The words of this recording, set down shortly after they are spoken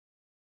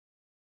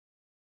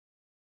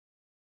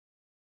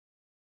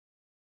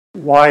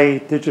why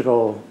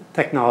digital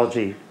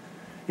technology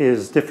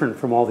is different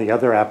from all the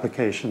other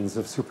applications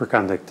of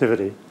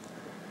superconductivity.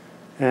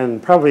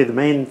 And probably the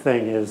main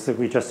thing is that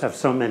we just have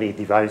so many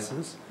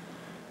devices.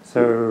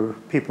 So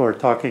people are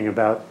talking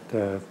about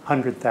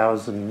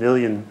 100,000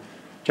 million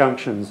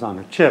junctions on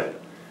a chip,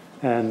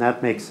 and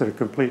that makes it a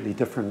completely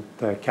different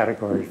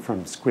category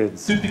from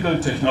squids. Typical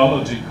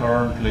technology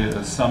currently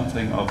is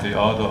something of the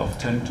order of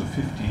 10 to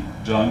 50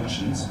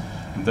 junctions,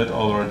 and that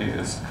already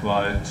is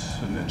quite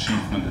an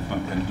achievement if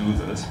one can do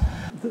this.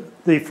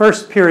 The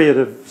first period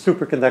of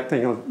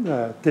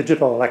superconducting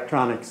digital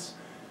electronics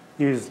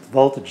used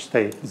voltage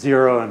state,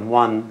 0 and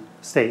 1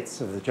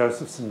 states of the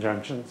Josephson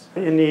junctions.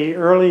 In the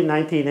early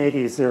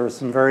 1980s, there were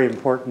some very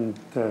important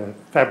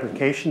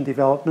fabrication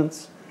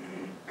developments.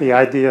 The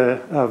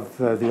idea of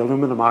the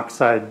aluminum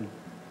oxide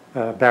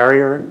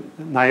barrier,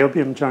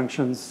 niobium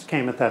junctions,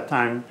 came at that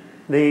time.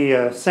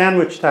 The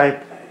sandwich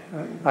type,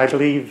 I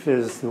believe,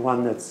 is the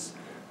one that's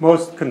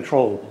most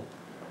controllable.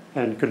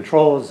 And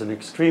control is an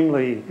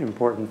extremely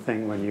important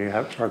thing when you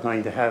are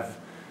going to have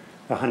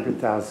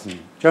 100,000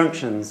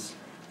 junctions.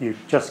 You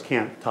just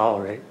can't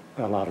tolerate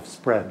a lot of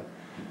spread.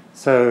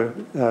 So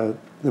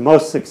the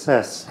most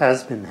success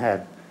has been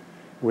had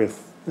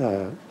with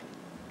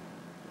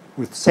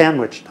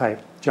sandwich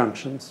type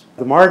junctions.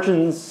 The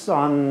margins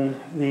on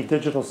the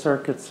digital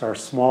circuits are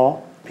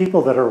small.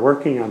 People that are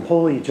working on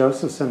wholly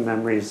Josephson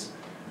memories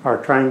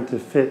are trying to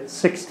fit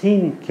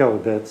 16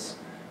 kilobits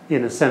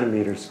in a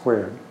centimeter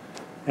squared.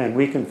 And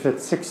we can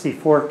fit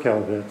 64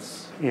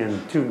 kilobits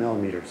in 2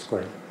 millimeters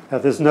squared.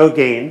 There's no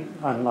gain,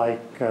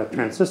 unlike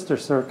transistor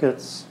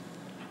circuits,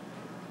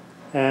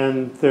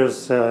 and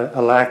there's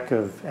a lack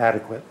of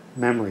adequate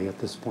memory at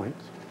this point.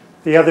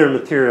 The other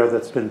material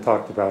that's been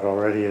talked about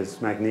already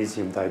is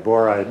magnesium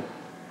diboride.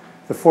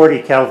 The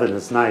 40 Kelvin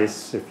is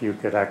nice if you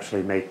could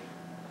actually make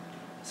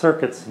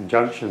circuits and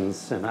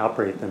junctions and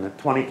operate them at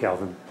 20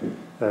 Kelvin.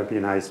 That would be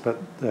nice, but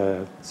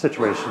the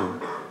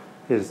situation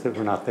is that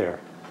we're not there.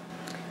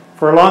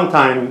 For a long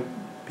time,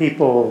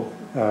 people,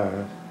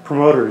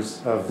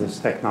 promoters of this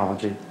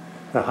technology,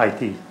 the high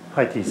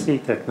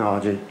TC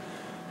technology,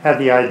 had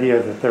the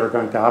idea that they were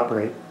going to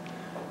operate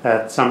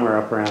at somewhere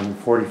up around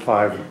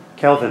 45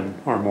 Kelvin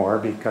or more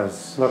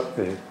because, look,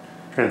 the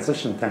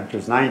transition temperature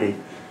is 90.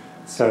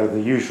 So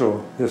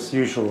this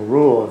usual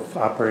rule of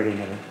operating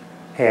at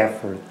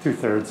half or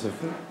 2/3 of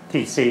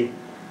TC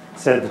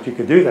said that you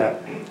could do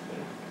that.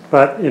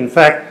 But in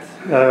fact,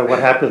 what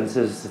happens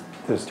is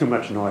there's too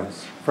much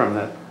noise from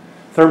that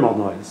thermal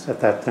noise at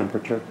that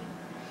temperature.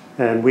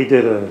 And we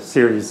did a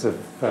series of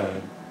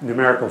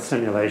numerical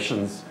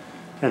simulations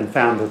and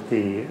found that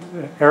the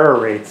error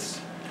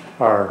rates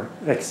are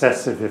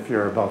excessive if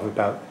you're above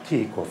about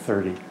T =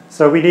 30.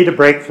 So we need a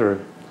breakthrough.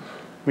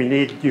 We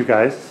need you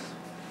guys,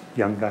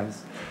 young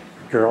guys,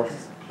 girls,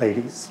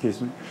 ladies,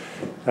 excuse me,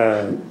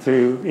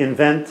 to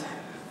invent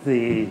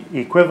the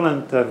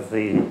equivalent of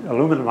the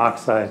aluminum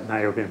oxide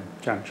niobium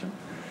junction.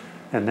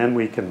 And then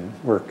we can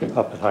work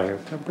up at higher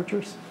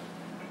temperatures.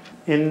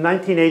 In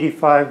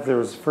 1985, there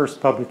was the first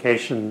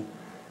publication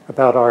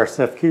about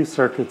RSFQ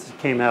circuits. It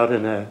came out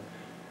in an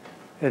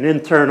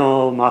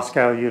internal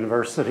Moscow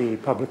University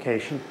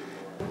publication.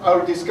 I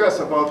will discuss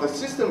about the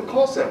system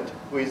concept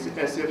with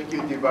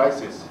SFQ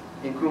devices,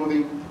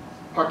 including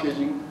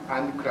packaging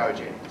and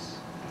cryogenics.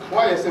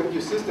 Why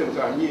SFQ systems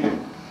are needed?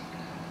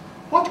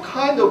 What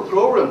kind of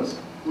problems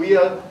we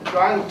are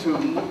trying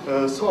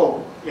to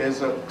solve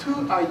is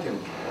two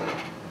items.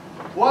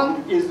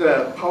 One is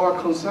the power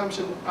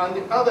consumption, and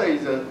the other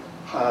is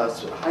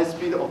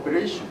high-speed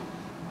operation.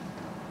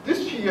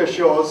 This figure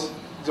shows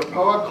the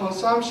power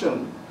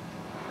consumption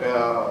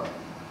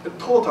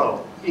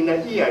total in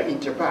a year in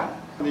Japan,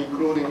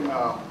 including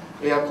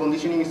air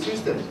conditioning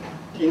systems.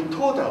 In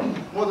total,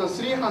 more than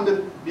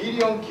 300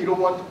 billion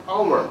kilowatt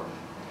hour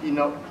in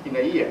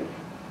a year.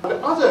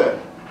 The other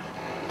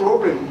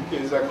problem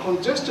is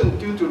congestion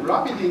due to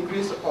rapid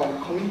increase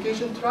of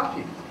communication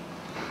traffic.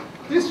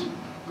 This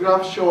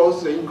graph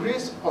shows the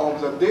increase of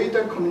the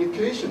data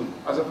communication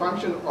as a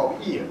function of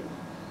year.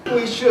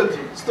 We should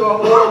store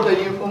all of the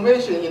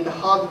information in the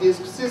hard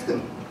disk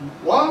system.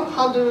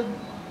 100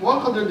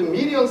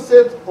 million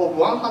sets of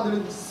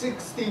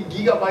 160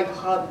 gigabyte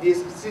hard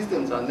disk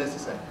systems are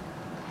necessary.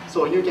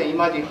 So you can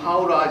imagine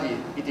how large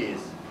it is.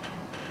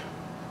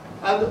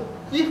 And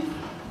if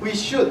we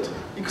should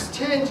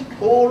exchange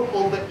all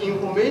of the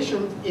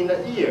information in a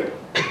year,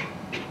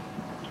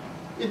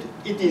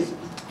 it is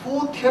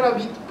 4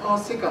 terabit per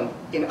second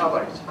in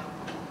average.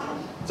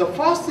 The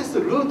fastest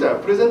router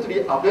presently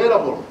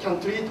available can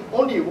treat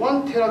only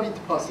 1 terabit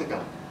per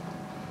second.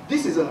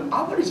 This is an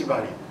average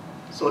value.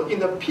 So in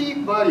the peak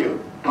value,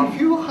 a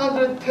few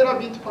hundred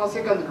terabit per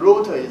second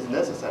router is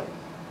necessary.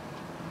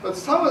 But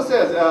someone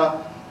says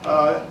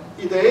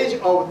in the age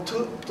of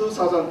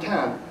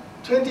 2010,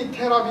 20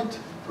 terabit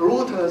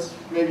routers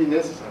may be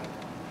necessary.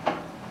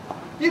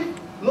 If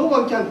no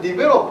one can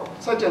develop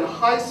such a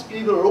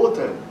high-speed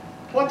router,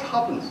 what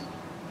happens?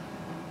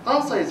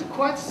 Answer is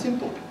quite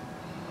simple.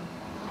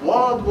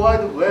 World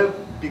Wide Web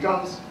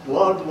becomes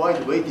World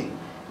Wide Waiting.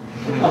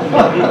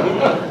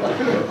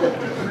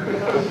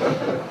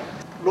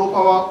 Low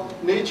power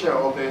nature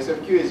of the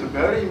SFQ is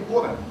very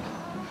important.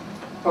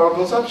 Power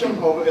consumption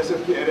of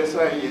SFQ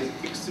LSI is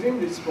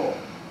extremely small.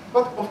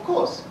 But of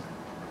course,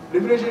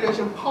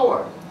 refrigeration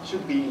power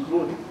should be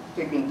included,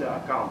 taken into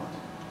account.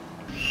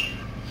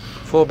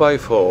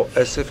 4x4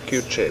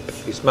 SFQ chip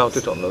is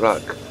mounted on the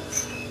rack.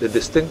 The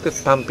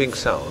distinctive pumping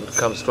sound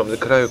comes from the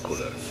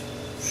cryocooler.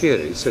 Here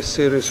is a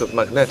series of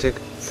magnetic,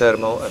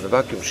 thermal and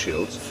vacuum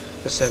shields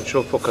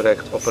essential for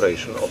correct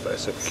operation of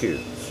SFQ.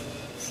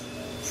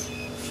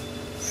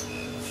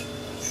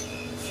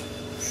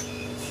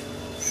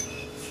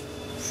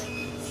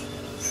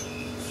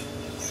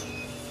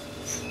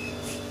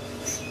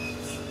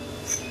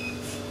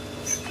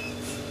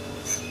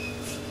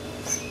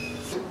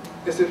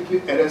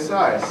 SFQ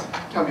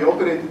LSIs can be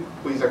operated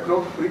with a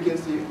clock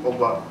frequency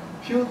of a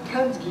few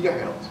tens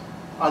gigahertz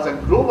as a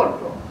global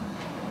clock.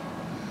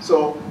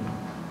 So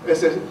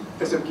SFQ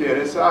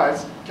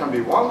LSIs can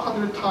be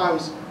 100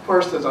 times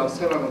faster than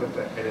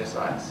semiconductor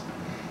LSIs.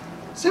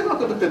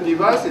 Semiconductor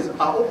devices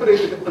are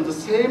operated on the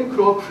same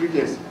clock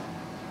frequency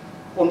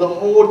on the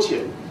whole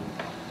chip.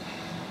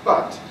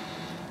 But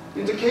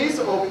in the case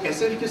of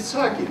SFQ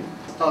circuit,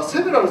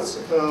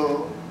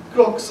 several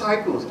clock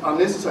cycles are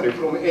necessary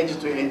from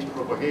edge-to-edge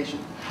propagation.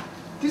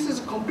 This is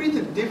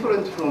completely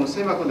different from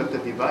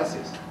semiconductor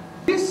devices.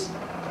 This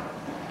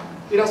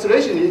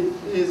illustration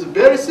is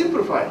very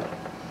simplified.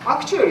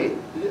 Actually,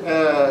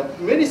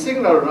 many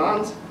signals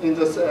run in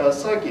the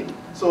circuit,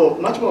 so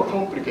much more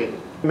complicated.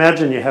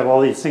 Imagine you have all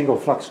these single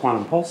flux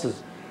quantum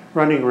pulses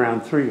running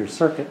around through your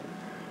circuit,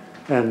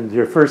 and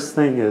your first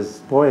thing is,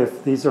 boy,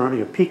 if these are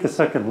only a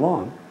picosecond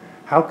long,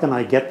 how can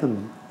I get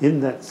them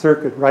in that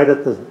circuit right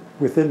at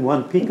within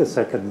 1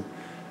 picosecond,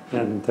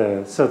 and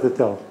so that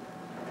they'll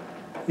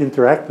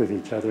interact with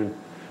each other. And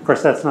of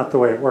course, that's not the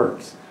way it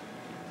works.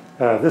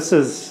 This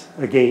is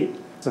a gate.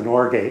 It's an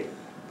OR gate.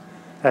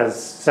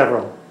 Has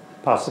several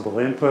possible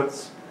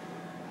inputs.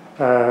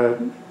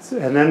 And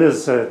then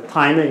there's a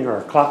timing or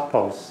a clock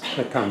pulse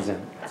that comes in.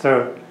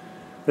 So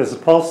there's a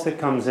pulse that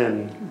comes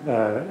in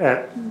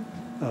at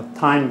a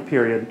time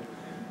period,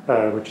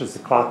 which is the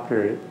clock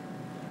period.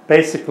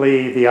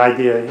 Basically, the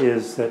idea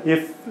is that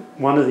if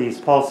one of these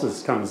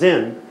pulses comes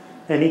in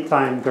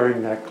anytime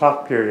during that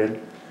clock period,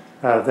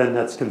 then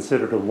that's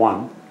considered a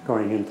 1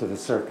 going into the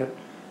circuit.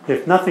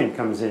 If nothing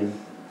comes in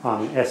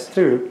on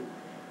S2,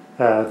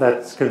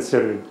 that's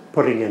considered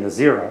putting in a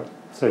 0.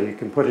 So you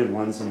can put in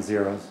 1s and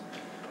 0s.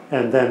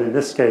 And then in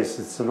this case,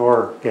 it's an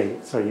OR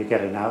gate, so you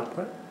get an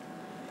output.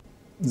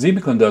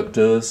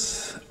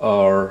 Semiconductors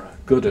are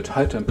good at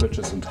high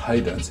temperatures and high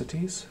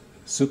densities.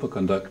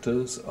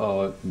 Superconductors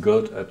are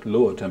good at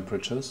lower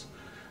temperatures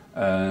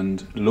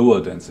and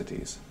lower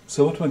densities.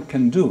 So what one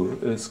can do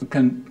is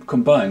can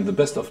combine the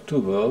best of two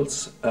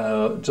worlds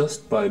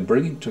just by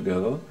bringing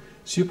together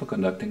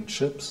superconducting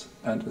chips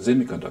and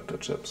semiconductor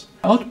chips.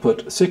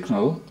 Output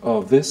signal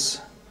of this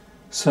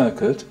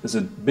circuit is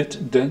a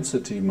bit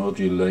density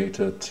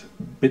modulated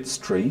bit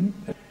stream.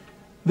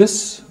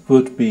 This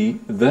would be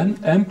then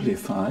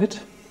amplified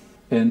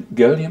in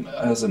gallium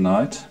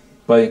arsenide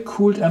by a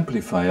cooled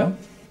amplifier.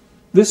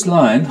 This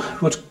line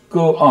would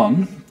go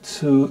on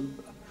to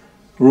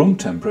room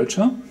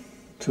temperature,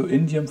 to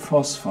indium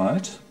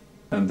phosphide,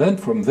 and then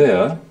from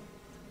there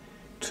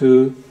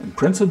to, in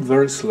principle,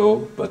 very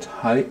slow but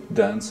high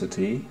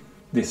density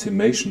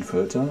decimation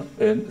filter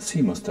in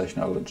CMOS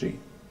technology.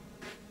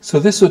 So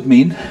this would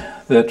mean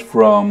that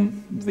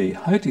from the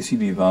high DC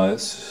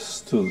device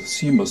to the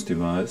CMOS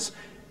device,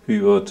 we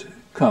would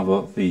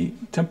cover the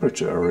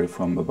temperature area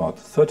from about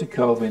 30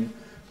 Kelvin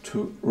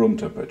to room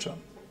temperature.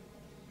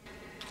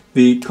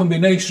 The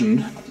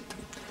combination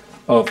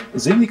of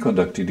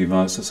semiconductor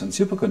devices and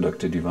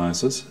superconductor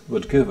devices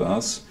would give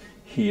us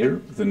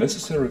here the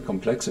necessary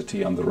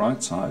complexity on the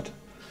right side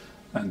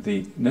and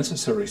the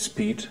necessary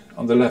speed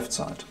on the left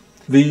side.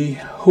 The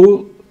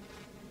whole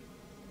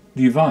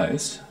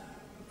device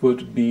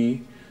would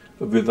be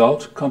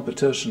without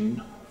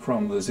competition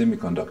from the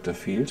semiconductor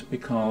field,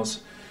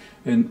 because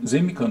in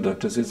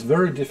semiconductors it's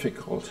very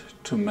difficult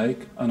to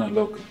make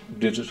analog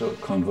digital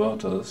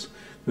converters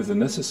with the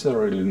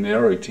necessary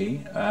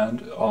linearity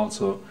and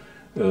also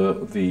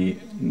the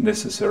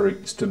necessary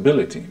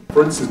stability.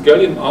 For instance,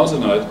 gallium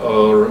arsenide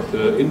or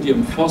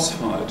indium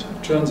phosphide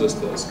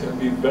transistors can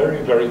be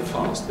very, very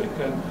fast. They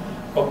can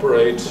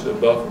operate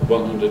above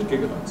 100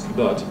 gigahertz,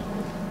 but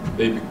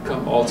they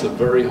become also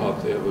very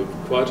hot. They have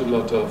quite a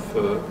lot of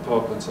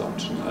power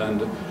consumption,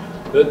 and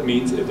that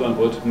means if one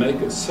would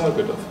make a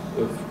circuit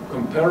of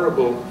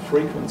comparable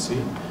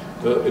frequency,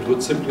 it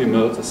would simply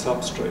melt the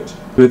substrate.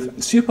 With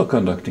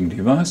superconducting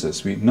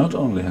devices, we not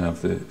only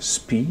have the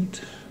speed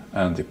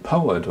and the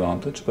power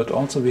advantage, but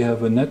also we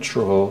have a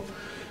natural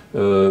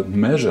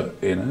measure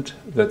in it,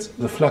 that's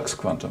the flux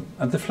quantum.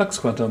 And the flux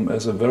quantum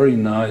is a very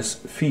nice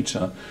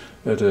feature.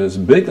 It is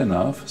big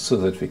enough so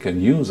that we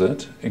can use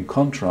it in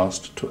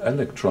contrast to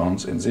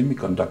electrons in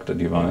semiconductor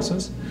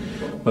devices,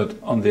 but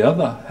on the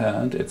other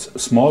hand it's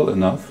small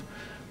enough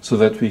so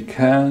that we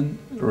can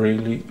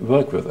really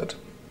work with it.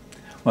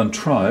 One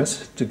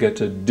tries to get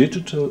a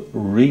digital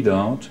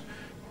readout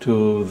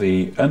to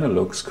the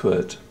analog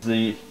squid.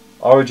 The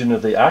origin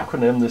of the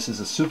acronym, this is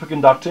a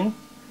superconducting,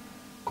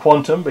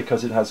 quantum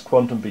because it has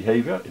quantum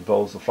behavior,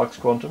 involves the flux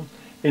quantum,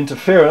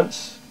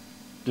 interference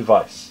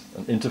device,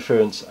 and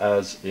interference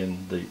as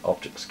in the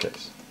optics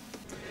case.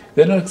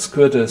 The analog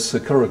squid is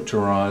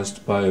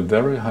characterized by a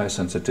very high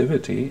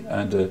sensitivity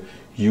and a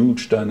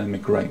huge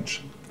dynamic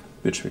range,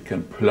 which we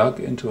can plug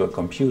into a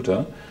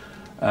computer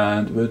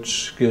and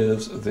which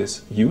gives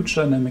this huge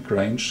dynamic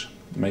range,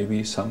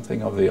 maybe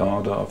something of the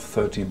order of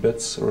 30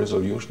 bits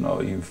resolution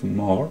or even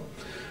more,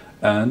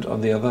 and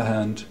on the other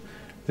hand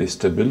the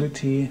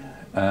stability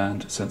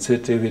and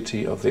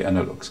sensitivity of the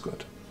analog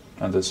squid.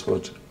 And this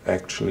would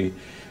actually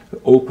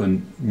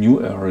open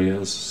new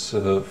areas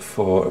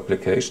for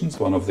applications.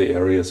 One of the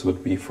areas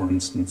would be, for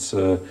instance,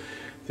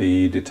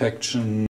 the detection